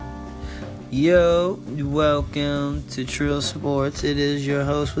Yo, welcome to Trill Sports. It is your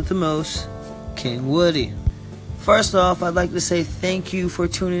host with the most, King Woody. First off, I'd like to say thank you for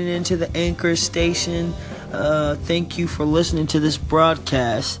tuning in to the Anchor station. Thank you for listening to this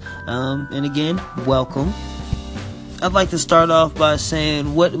broadcast. And again, welcome. I'd like to start off by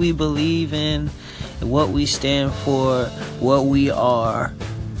saying what we believe in, what we stand for, what we are,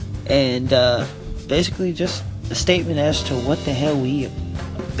 and basically just a statement as to what the hell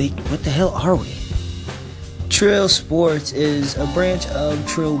are we? Trill Sports is a branch of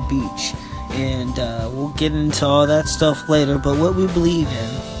Trill Beach, and we'll get into all that stuff later. But what we believe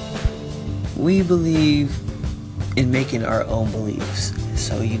in making our own beliefs.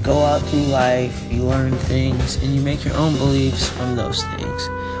 So you go out through life, you learn things, and you make your own beliefs from those things.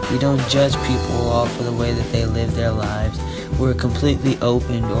 We don't judge people off of the way that they live their lives. We're a completely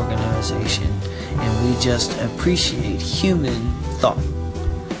open organization, and we just appreciate human thought.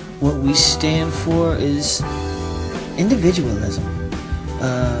 What we stand for is individualism,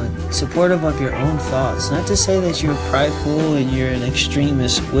 supportive of your own thoughts. Not to say that you're prideful and you're an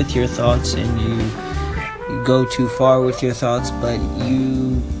extremist with your thoughts and you go too far with your thoughts, but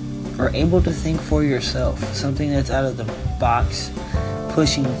you are able to think for yourself. Something that's out of the box,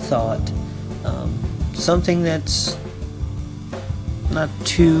 pushing thought, something that's not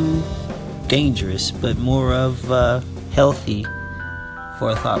too dangerous, but more of healthy for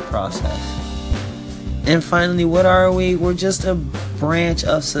a thought process. And finally, what are we? We're just a branch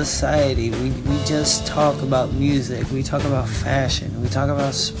of society. We just talk about music, we talk about fashion, we talk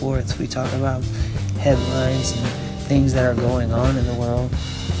about sports, we talk about headlines and things that are going on in the world.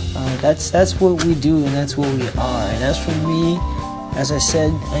 That's what we do, and that's what we are. And as for me, as I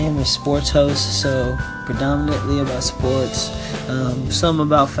said, I am a sports host, so predominantly about sports, some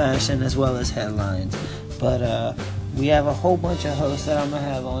about fashion as well as headlines. But we have a whole bunch of hosts that I'm going to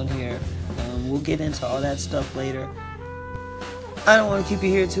have on here. We'll get into all that stuff later. I don't want to keep you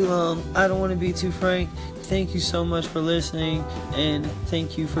here too long. I don't want to be too frank. Thank you so much for listening, and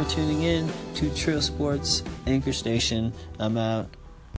thank you for tuning in to Trill Sports Anchor Station. I'm out.